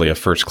 really a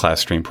first-class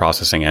stream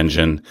processing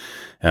engine.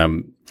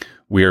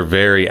 We are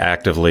very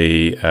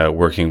actively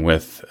working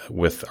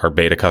with our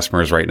beta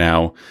customers right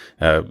now.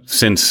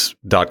 Since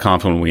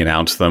 .conf, when we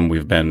announced them,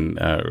 we've been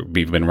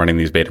running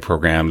these beta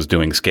programs,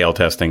 doing scale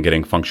testing,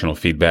 getting functional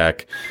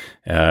feedback.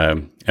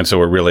 And so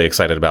we're really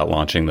excited about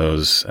launching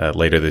those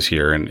later this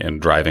year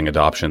and driving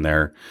adoption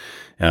there.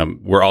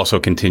 We're also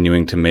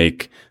continuing to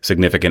make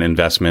significant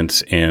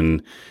investments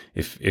in,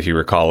 if you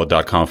recall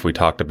at .conf, we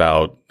talked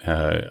about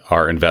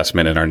our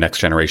investment in our next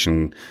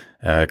generation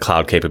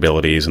cloud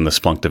capabilities and the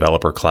Splunk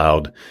Developer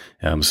Cloud.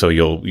 So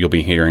you'll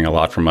be hearing a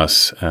lot from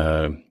us.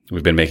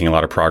 We've been making a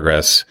lot of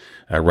progress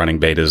running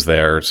betas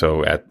there.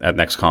 So at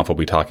NextConf, we'll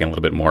be talking a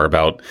little bit more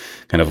about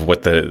kind of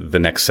what the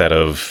next set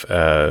of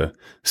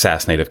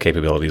SaaS native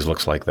capabilities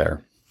looks like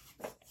there.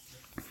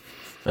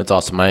 That's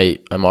awesome.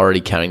 I'm already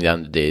counting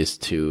down the days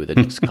to the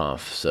next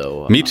conf.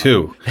 So me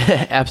too.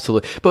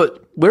 Absolutely.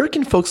 But where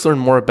can folks learn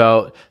more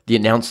about the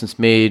announcements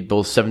made,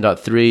 both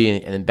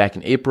 7.3 and then back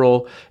in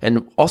April?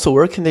 And also,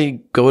 where can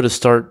they go to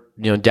start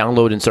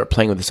download and start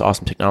playing with this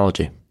awesome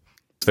technology?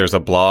 There's a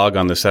blog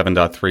on the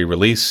 7.3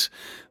 release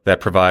that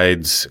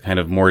provides kind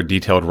of more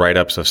detailed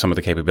write-ups of some of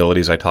the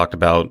capabilities I talked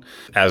about.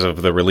 As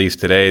of the release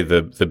today,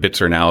 the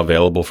bits are now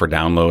available for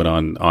download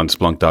on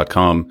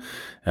Splunk.com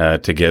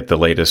to get the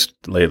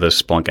latest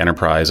Splunk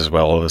Enterprise, as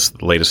well as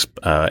the latest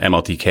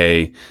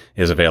MLTK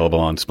is available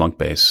on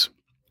Splunkbase.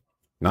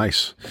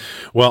 Nice.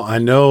 Well, I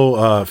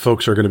know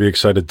folks are going to be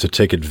excited to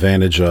take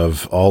advantage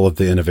of all of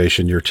the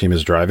innovation your team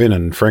is driving.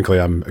 And frankly,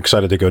 I'm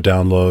excited to go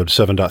download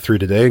 7.3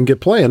 today and get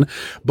playing.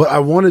 But I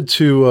wanted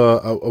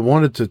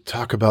to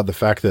talk about the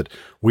fact that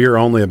we are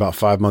only about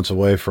 5 months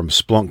away from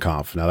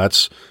SplunkConf. Now,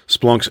 that's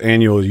Splunk's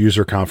annual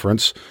user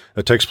conference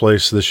that takes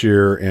place this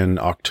year in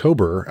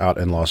October out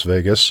in Las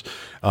Vegas.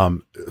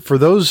 For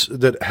those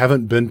that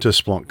haven't been to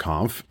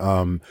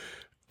SplunkConf,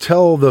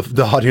 tell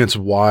the audience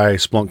why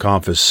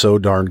SplunkConf is so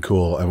darn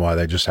cool and why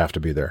they just have to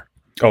be there.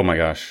 Oh my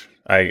gosh.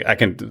 I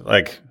can't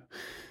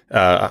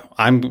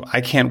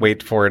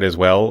wait for it as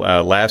well.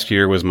 Last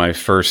year was my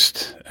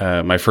first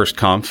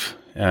conf.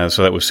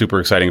 So that was super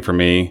exciting for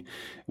me.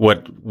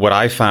 What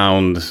I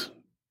found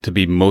to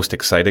be most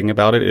exciting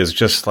about it is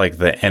just like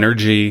the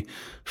energy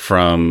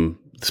from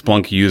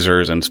Splunk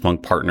users and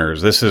Splunk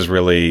partners. This is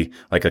really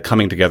like a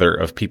coming together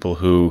of people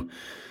who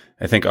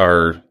I think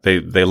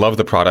they love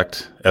the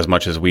product as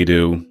much as we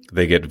do.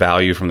 They get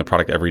value from the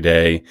product every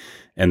day,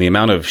 and the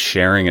amount of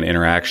sharing and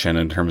interaction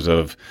in terms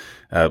of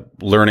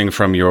learning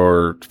from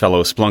your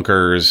fellow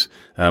Splunkers,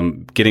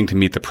 getting to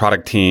meet the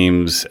product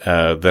teams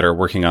that are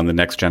working on the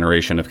next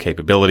generation of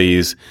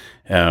capabilities,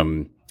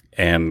 and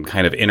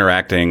kind of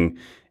interacting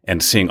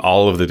and seeing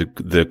all of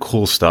the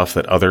cool stuff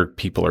that other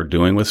people are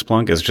doing with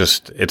Splunk is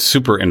it's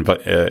super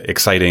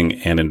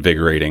exciting and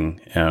invigorating.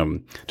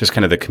 Just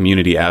kind of the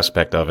community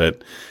aspect of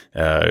it.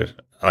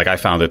 Like I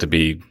found it to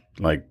be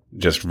like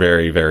just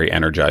very, very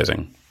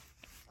energizing.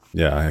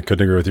 Yeah, I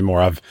couldn't agree with you more.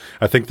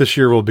 I think this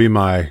year will be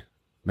maybe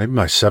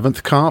my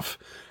 7th conf.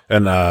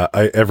 And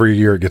every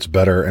year it gets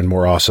better and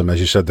more awesome. As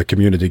you said, the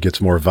community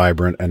gets more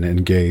vibrant and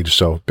engaged.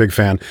 So big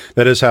fan.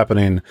 That is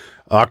happening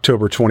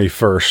October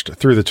 21st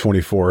through the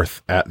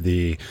 24th at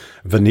the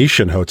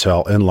Venetian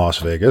Hotel in Las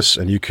Vegas.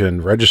 And you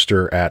can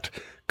register at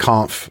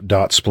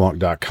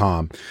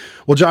conf.splunk.com.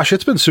 Well, Josh,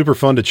 it's been super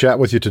fun to chat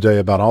with you today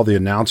about all the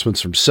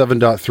announcements from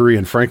 7.3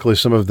 and frankly,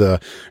 some of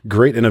the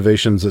great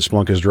innovations that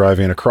Splunk is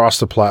driving across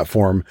the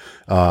platform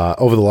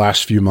over the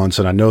last few months.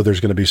 And I know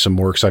there's going to be some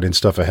more exciting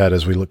stuff ahead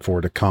as we look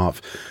forward to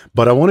Conf.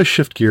 But I want to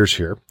shift gears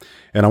here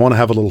and I want to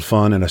have a little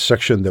fun in a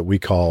section that we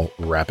call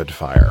Rapid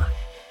Fire.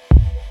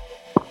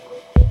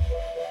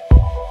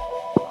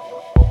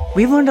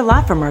 We've learned a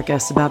lot from our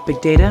guests about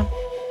big data,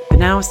 but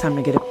now it's time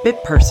to get a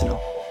bit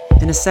personal.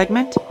 In a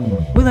segment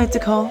we like to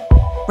call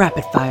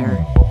Rapid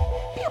Fire.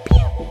 Pew,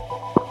 pew.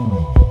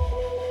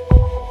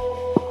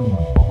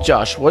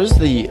 Josh, what is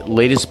the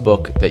latest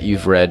book that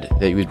you've read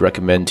that you would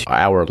recommend to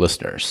our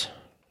listeners?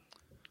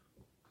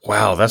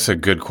 Wow, that's a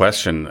good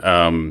question.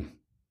 I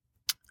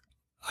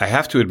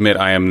have to admit,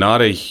 I am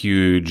not a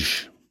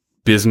huge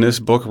business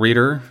book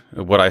reader.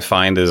 What I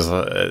find is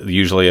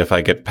usually if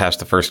I get past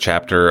the first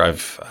chapter,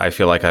 I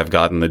feel like I've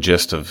gotten the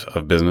gist of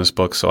business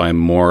books. So I'm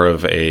more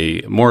of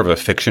a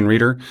fiction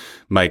reader.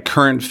 My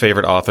current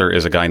favorite author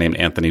is a guy named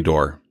Anthony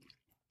Doerr,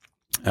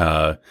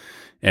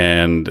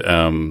 and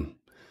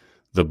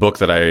the book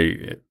that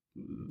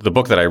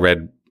I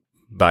read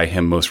by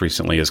him most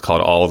recently is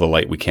called All the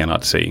Light We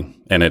Cannot See,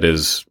 and it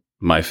is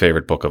my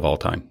favorite book of all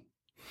time.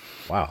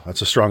 Wow,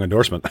 that's a strong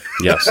endorsement.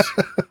 Yes,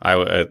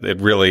 it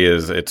really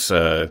is. It's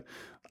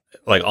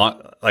like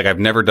I've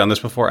never done this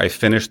before. I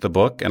finished the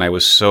book and I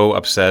was so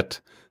upset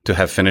to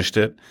have finished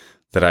it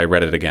that I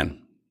read it again.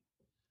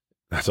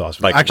 That's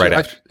awesome. Like actually,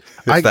 right after.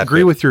 I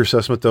agree with your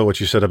assessment, though, what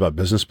you said about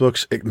business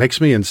books. It makes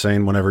me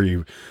insane whenever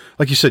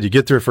like you said, you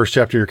get through a first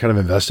chapter, you're kind of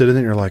invested in it,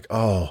 and you're like,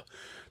 oh,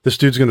 this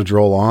dude's going to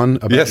droll on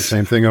about the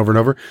same thing over and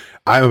over.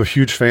 I'm a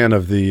huge fan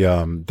of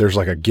there's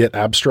like a Get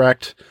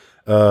Abstract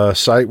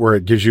site where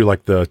it gives you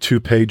like the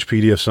 2-page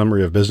PDF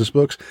summary of business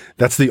books.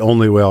 That's the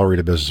only way I'll read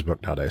a business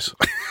book nowadays.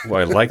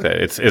 Well, I like that.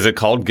 Is it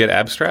called Get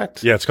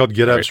Abstract? Yeah, it's called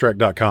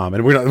getabstract.com.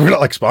 And we're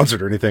not like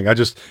sponsored or anything.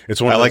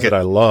 It's one of those that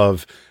I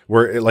love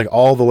where like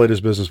all the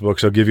latest business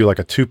books, they'll give you like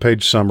a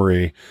 2-page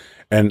summary.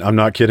 And I'm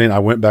not kidding. I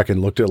went back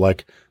and looked at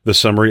like the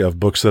summary of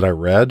books that I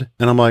read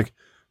and I'm like,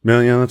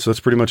 man, yeah, that's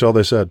pretty much all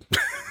they said.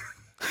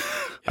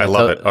 I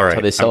love it. All right.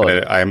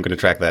 I am going to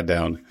track that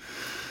down.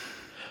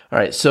 All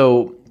right.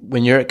 So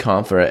when you're at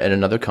conf or at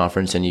another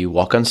conference and you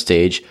walk on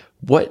stage,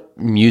 what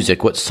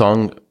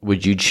song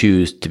would you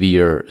choose to be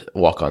your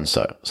walk-on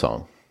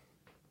song?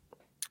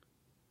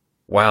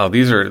 Wow,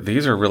 these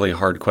are really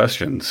hard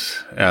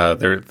questions.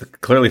 They're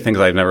clearly things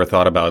I've never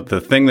thought about.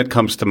 The thing that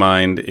comes to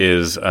mind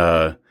is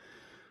I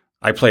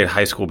played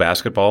high school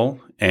basketball,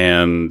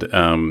 and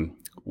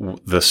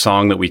the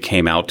song that we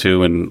came out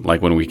to, and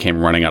like when we came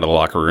running out of the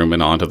locker room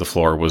and onto the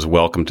floor, was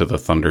 "Welcome to the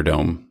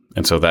Thunderdome."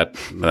 And so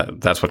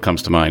that's what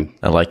comes to mind.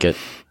 I like it.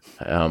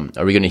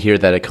 Are we going to hear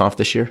that at Conf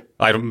this year?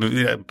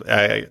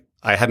 I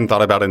hadn't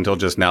thought about it until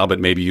just now, but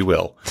maybe you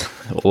will.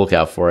 We'll look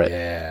out for it.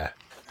 Yeah.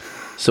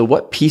 So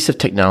what piece of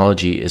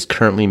technology is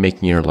currently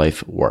making your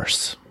life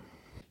worse?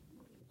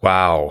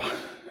 Wow.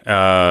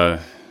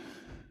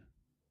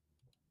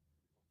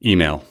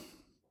 Email.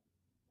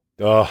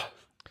 Oh,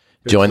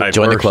 Join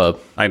the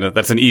club. I know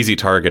that's an easy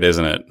target,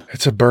 isn't it?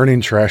 it's a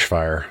burning trash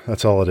fire.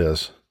 That's all it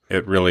is.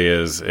 It really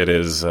is. It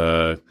is.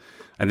 I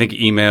think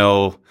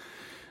email.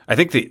 I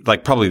think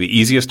probably the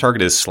easiest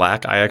target is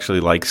Slack. I actually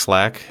like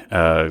Slack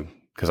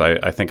because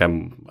I think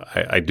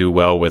I do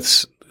well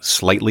with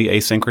slightly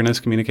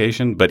asynchronous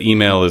communication. But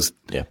email is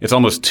it's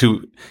almost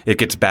too. It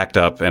gets backed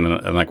up,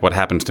 and like what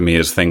happens to me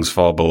is things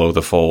fall below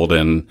the fold,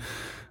 and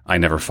I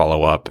never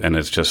follow up, and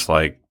it's just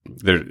like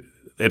there.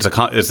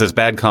 It's this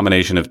bad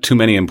combination of too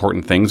many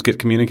important things get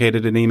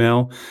communicated in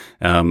email,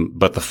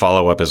 but the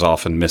follow up is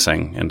often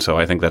missing, and so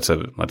I think that's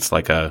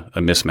like a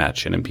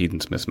mismatch, an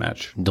impedance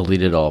mismatch.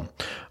 Delete it all.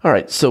 All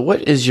right. So,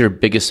 what is your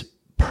biggest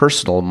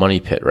personal money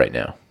pit right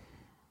now?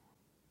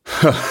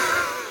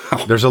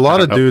 There's a lot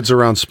of dudes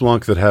around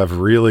Splunk that have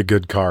really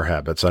good car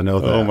habits. I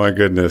know that. Oh my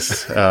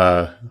goodness.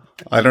 I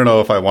don't know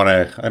if I want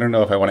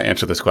to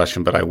answer this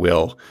question, but I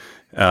will.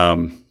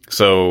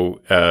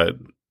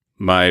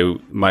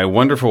 My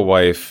wonderful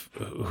wife,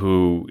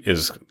 who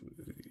is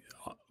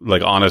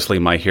like honestly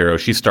my hero,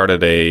 she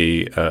started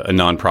a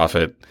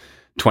nonprofit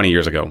 20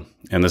 years ago,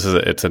 and it's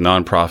a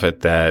nonprofit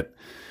that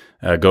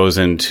goes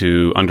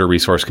into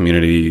under-resourced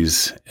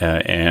communities,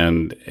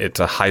 and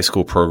it's a high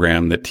school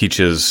program that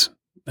teaches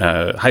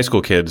high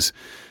school kids.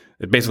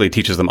 It basically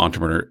teaches them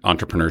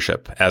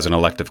entrepreneurship as an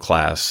elective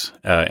class,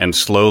 and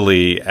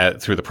slowly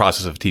through the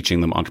process of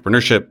teaching them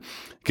entrepreneurship,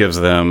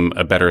 gives them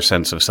a better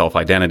sense of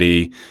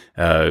self-identity,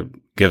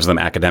 gives them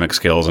academic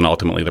skills, and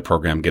ultimately the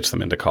program gets them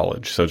into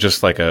college. So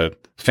just like a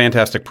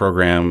fantastic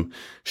program.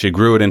 She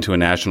grew it into a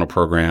national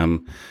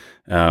program,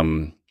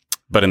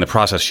 but in the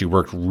process, she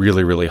worked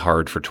really, really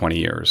hard for 20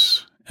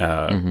 years.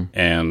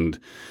 And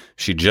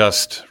she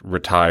just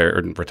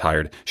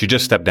retired. She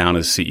just stepped down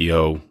as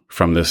CEO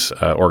from this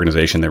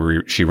organization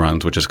that she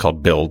runs, which is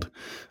called Build.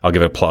 I'll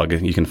give it a plug.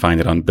 You can find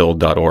it on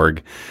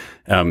build.org.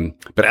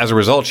 But as a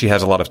result, she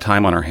has a lot of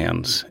time on her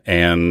hands,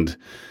 and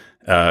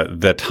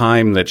the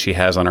time that she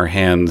has on her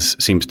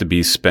hands seems to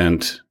be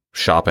spent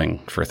shopping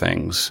for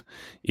things,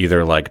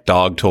 either like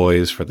dog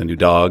toys for the new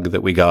dog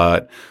that we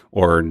got,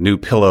 or new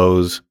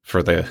pillows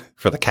for the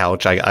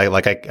couch.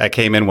 I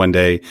came in one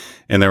day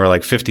and there were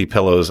like 50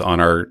 pillows on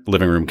our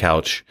living room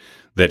couch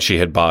that she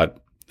had bought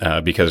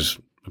because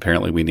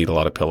apparently we need a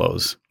lot of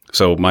pillows.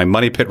 So my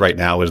money pit right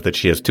now is that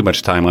she has too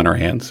much time on her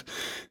hands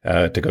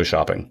to go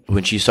shopping.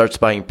 When she starts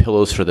buying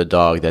pillows for the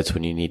dog, that's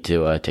when you need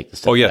to take the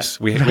step. Oh, yes.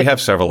 We have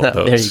several of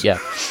those. There you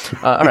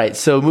go. All right.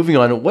 So moving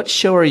on, what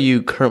show are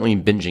you currently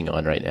binging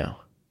on right now?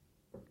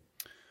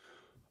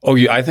 Oh,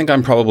 yeah. I think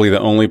I'm probably the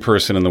only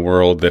person in the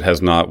world that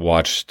has not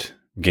watched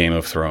Game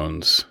of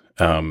Thrones.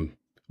 And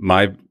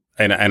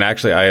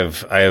actually I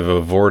have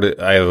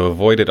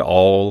avoided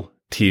all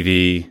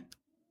TV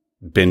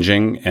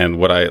binging, and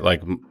what I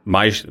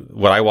watch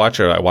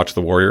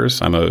the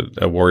Warriors. I'm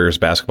a Warriors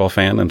basketball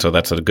fan, and so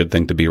that's a good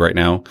thing to be right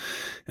now.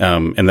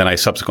 And then I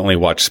subsequently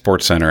watch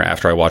SportsCenter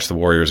after I watch the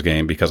Warriors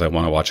game because I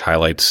want to watch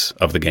highlights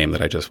of the game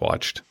that I just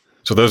watched.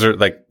 So those are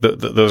like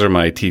those are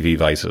my TV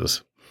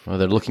vices. Well,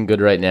 they're looking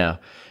good right now.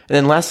 And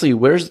then lastly,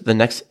 where's the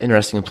next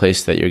interesting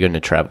place that you're going to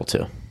travel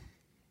to?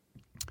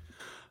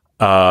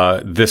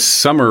 This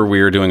summer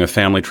we are doing a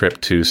family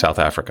trip to South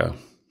Africa.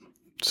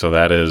 So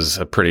that is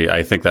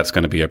I think that's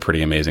going to be a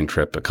pretty amazing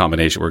trip. A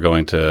combination. We're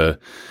going to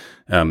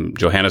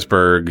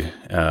Johannesburg,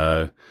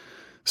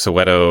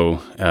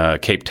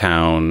 Soweto, Cape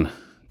Town,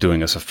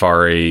 doing a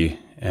safari,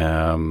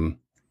 and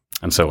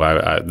so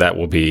that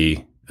will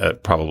be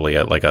probably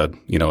a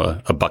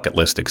bucket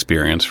list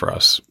experience for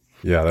us.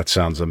 Yeah, that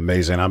sounds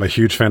amazing. I'm a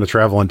huge fan of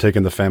travel and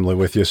taking the family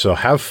with you. So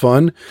have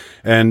fun.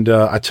 And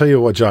I tell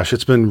you what, Josh,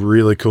 it's been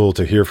really cool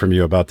to hear from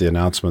you about the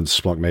announcements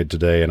Splunk made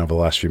today and over the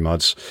last few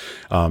months.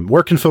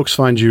 Where can folks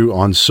find you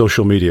on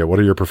social media? What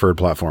are your preferred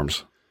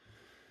platforms?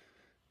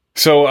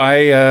 So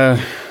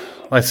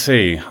let's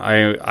see.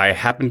 I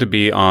happen to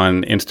be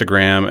on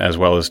Instagram as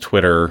well as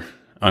Twitter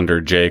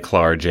under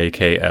jklahr,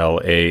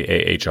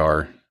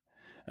 JKLAAHR.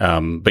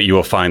 But you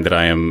will find that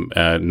I am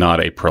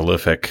not a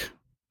prolific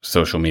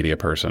social media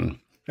person.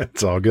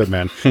 It's all good,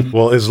 man.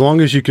 Well, as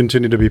long as you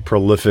continue to be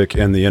prolific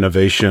in the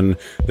innovation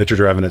that you're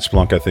driving at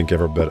Splunk, I think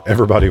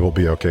everybody will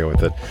be okay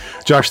with it.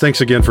 Josh, thanks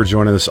again for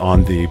joining us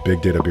on the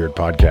Big Data Beard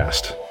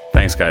podcast.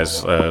 Thanks,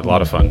 guys. A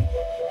lot of fun.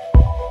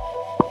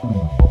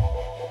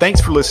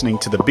 Thanks for listening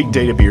to the Big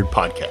Data Beard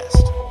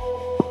podcast.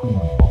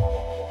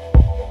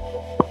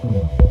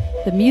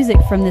 The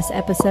music from this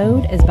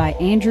episode is by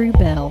Andrew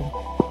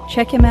Bell.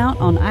 Check him out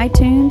on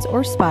iTunes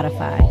or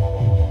Spotify.